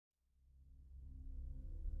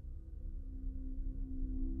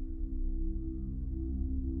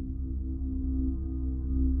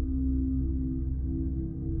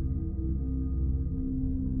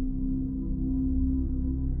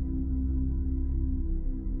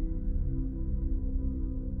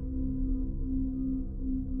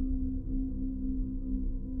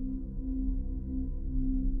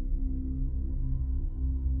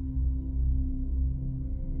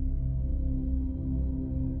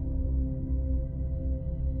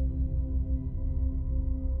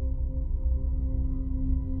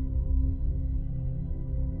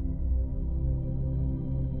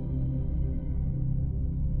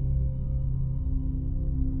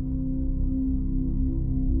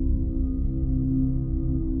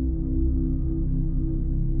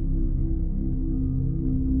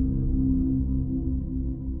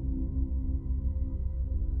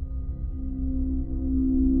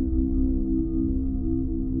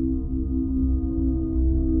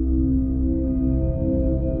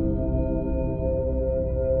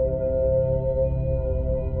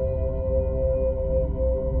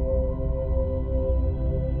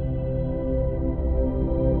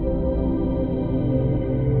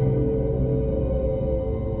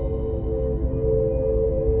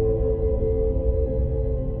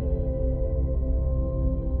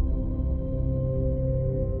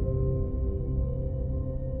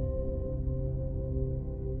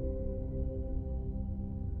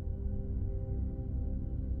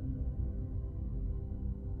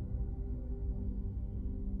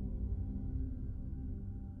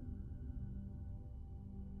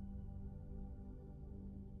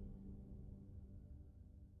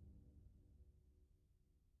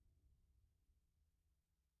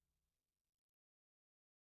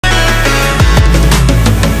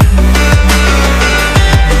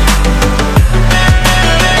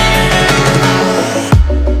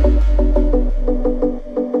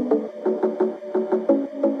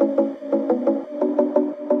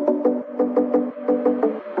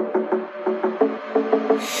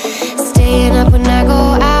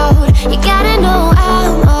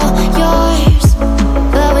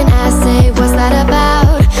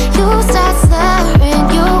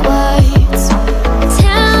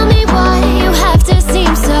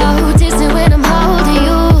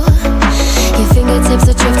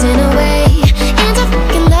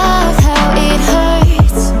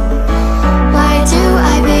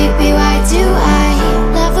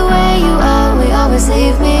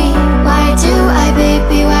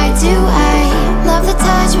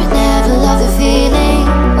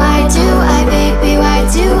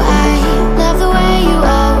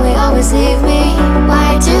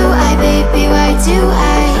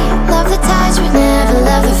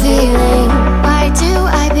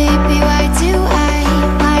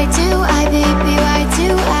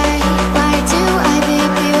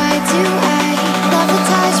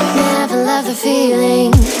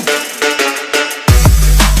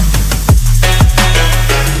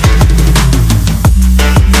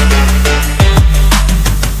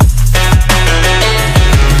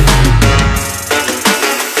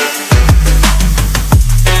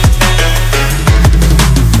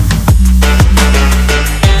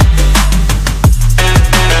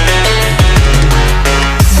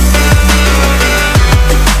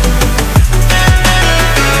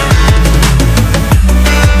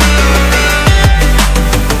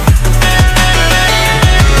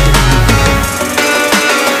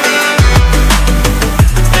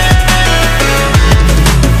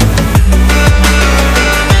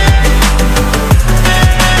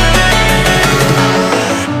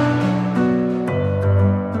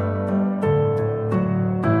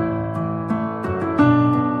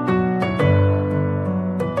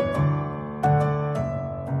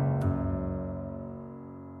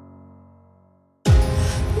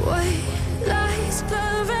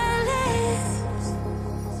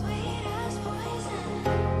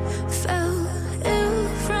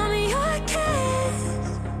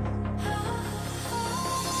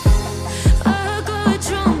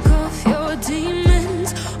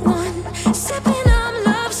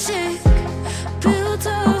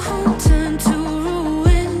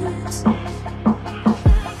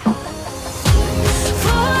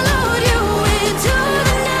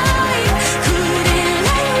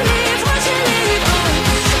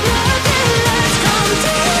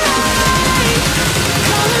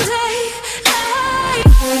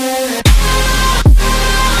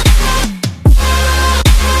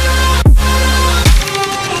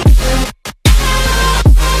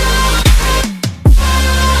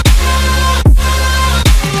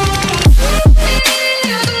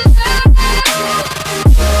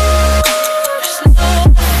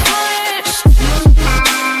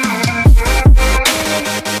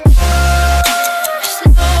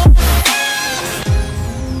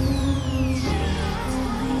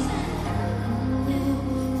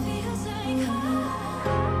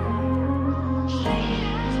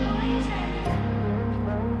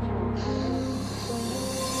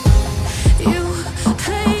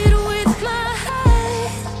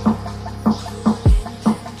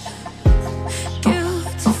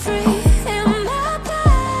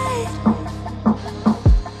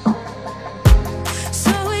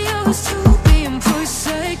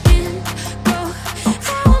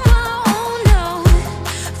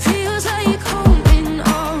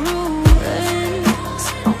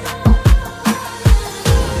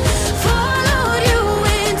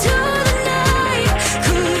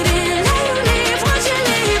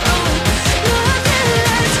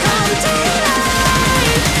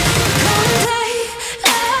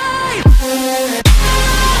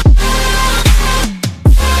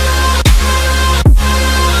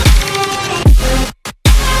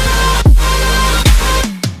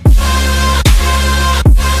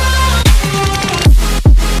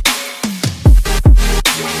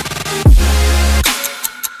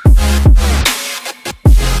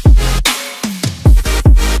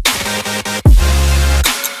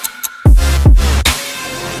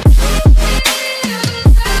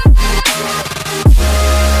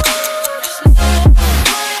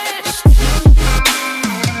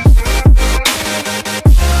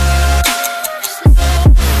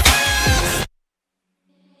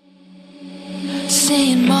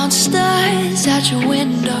out your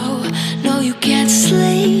window. No, you can't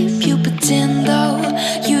sleep, you pretend though.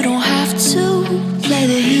 You don't have to play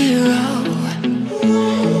the hero,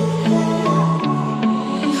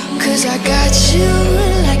 'cause I got you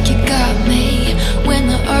like you got me. When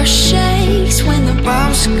the earth shakes, when the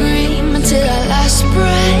bombs scream, until our last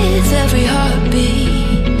breath, every heartbeat.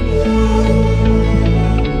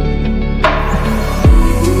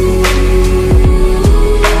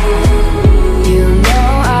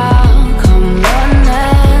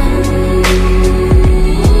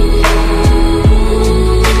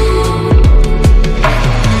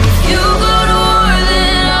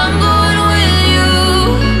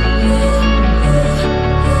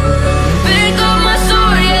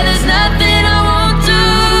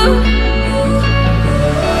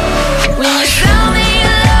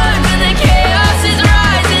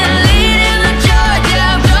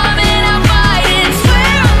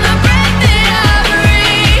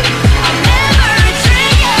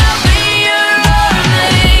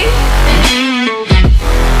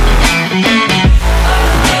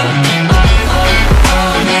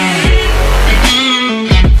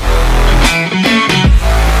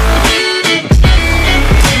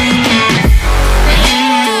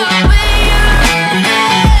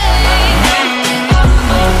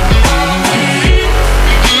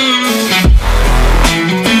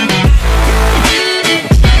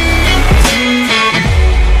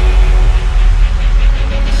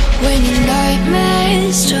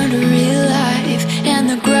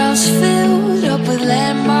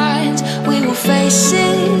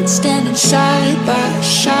 Standing side by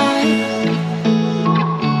side.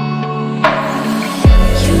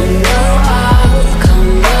 You know I'll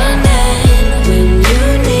come running when you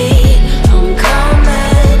need. I'm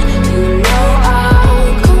coming. You know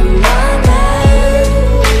I'll come running.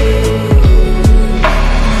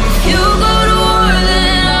 If you go to war,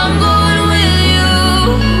 then I'm going with you.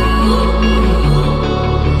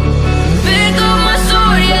 Pick up my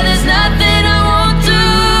sword, yeah, there's nothing I won't do.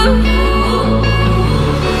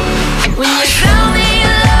 When you sound the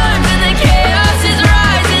alarm and the chaos is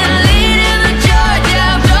rising, leading the charge,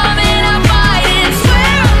 yeah, I'm coming, I'm fighting.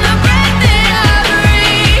 Swear on the breath that I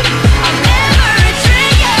breathe, I'll never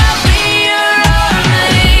retreat, yeah, I'll be your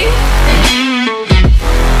army.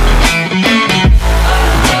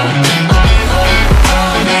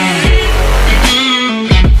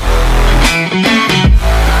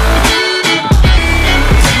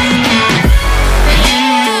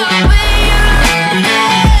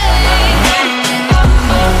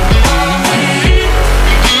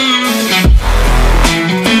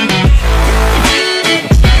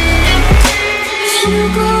 If you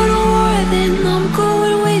go to war, then I'm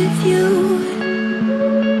going with you.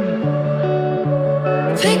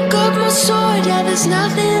 Pick up my sword, yeah, there's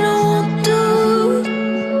nothing I won't do.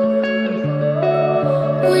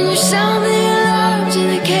 When you sound the alarms and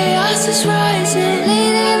the chaos is rising,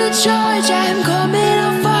 leading the charge, I'm coming,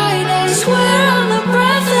 I'm fighting. Swear on the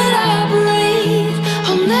breath that I breathe,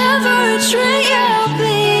 I'll never retreat, yeah, I'll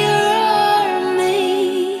be your army.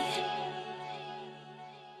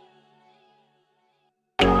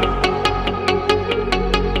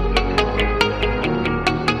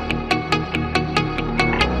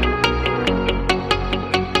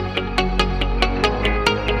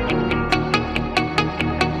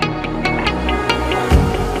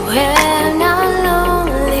 When I'm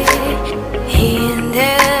lonely in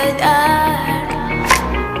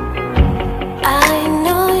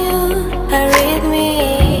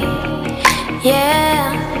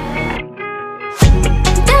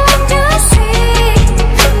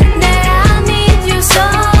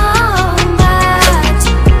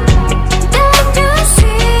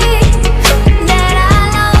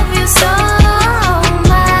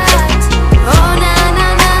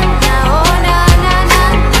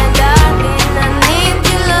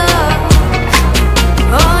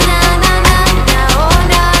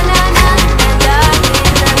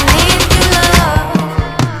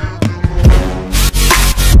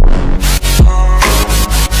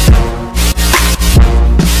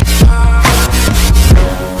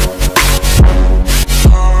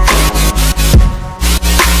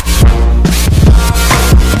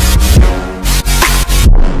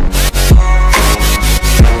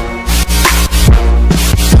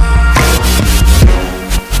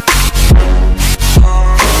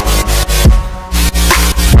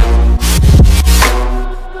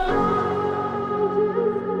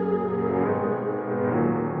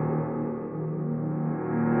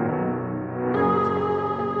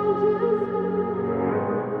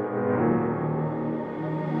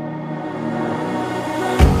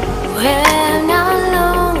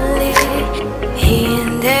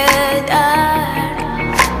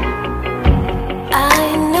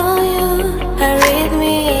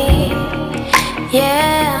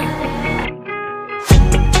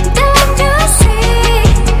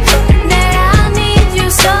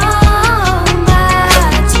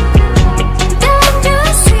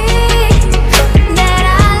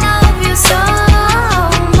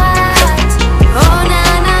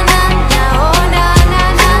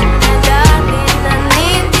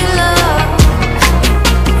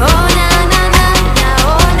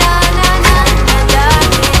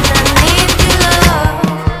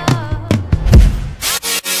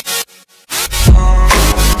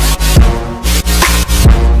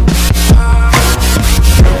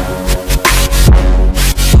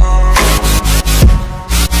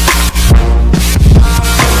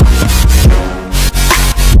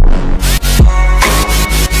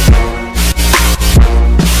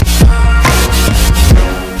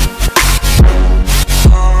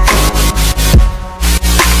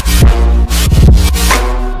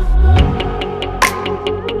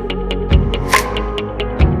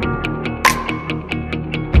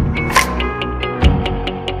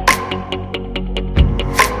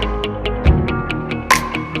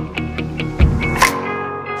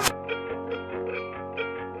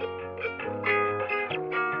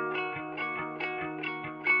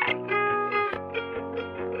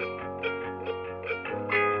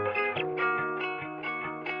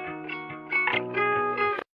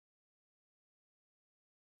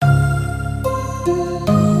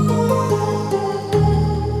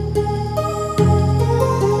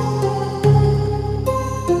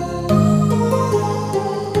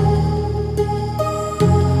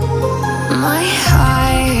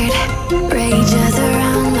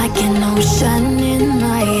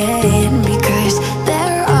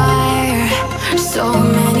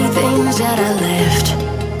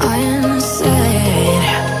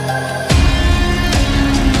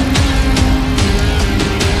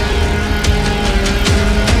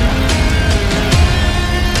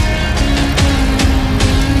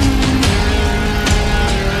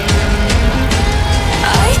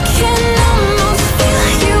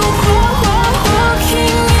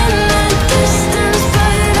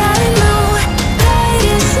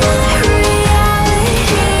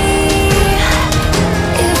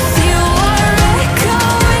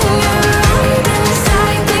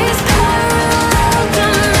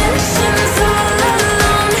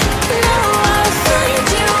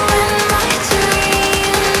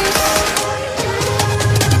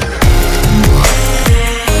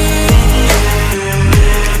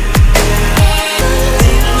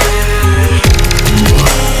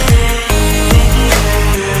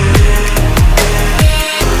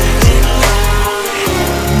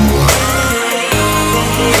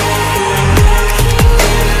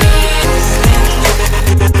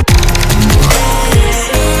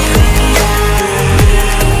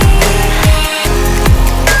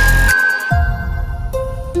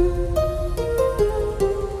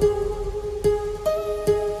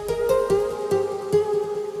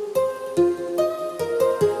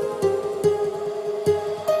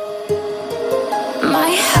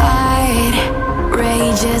heart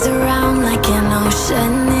rages around like an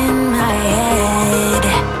ocean in my head.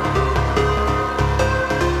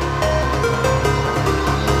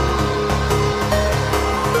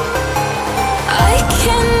 I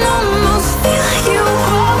can almost feel you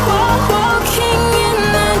walking in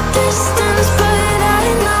the distance, but I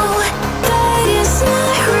know that it's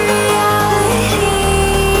not reality.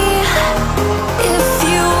 If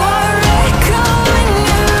you are echoing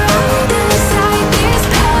around inside these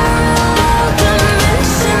parallel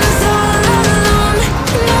dimensions all alone,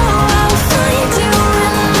 know I'll find you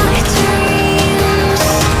in my dreams.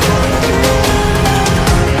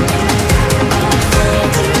 I'll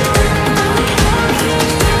find you in my walking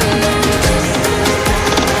in the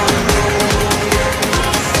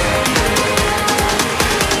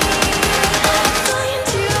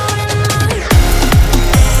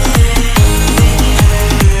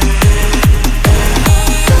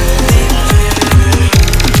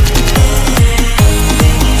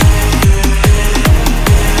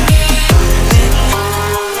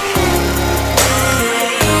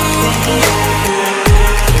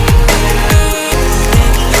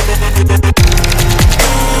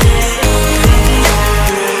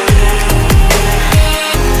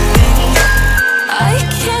I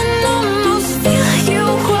can almost feel you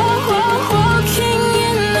walking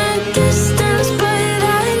in the distance, but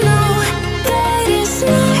I know that it's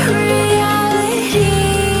not reality.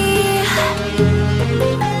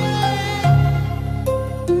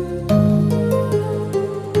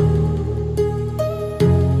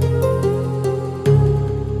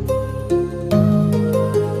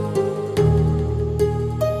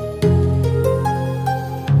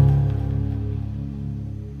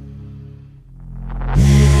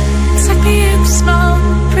 Suck me in small,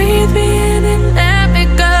 breathe me in and let me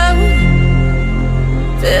go.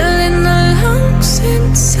 Filling the lungs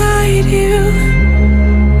inside you,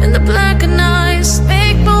 and the blackened eyes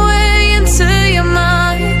make my way into your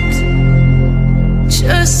mind.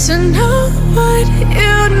 Just to know what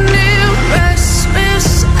you knew. Restless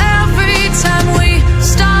every time we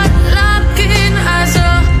start locking eyes.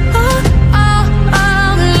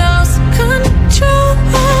 Lost control.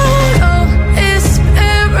 Oh, it's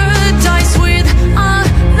paradise with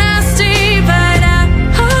honesty, but I'm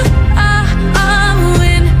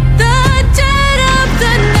in the dead of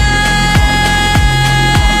the night.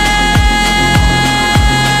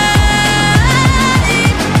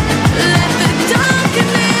 Let the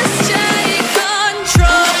darkness take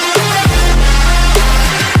control.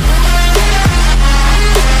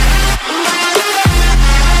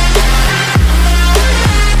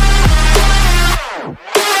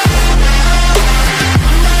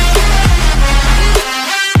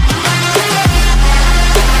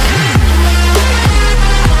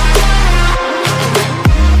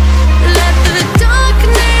 Let the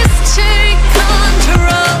darkness take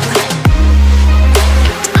control.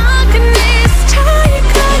 Darkness take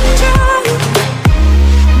control.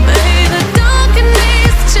 May the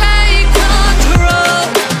darkness take control.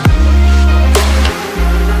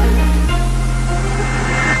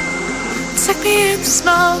 Suck me in the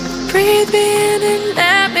smoke, breathe me in and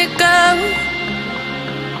let me go.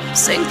 Sink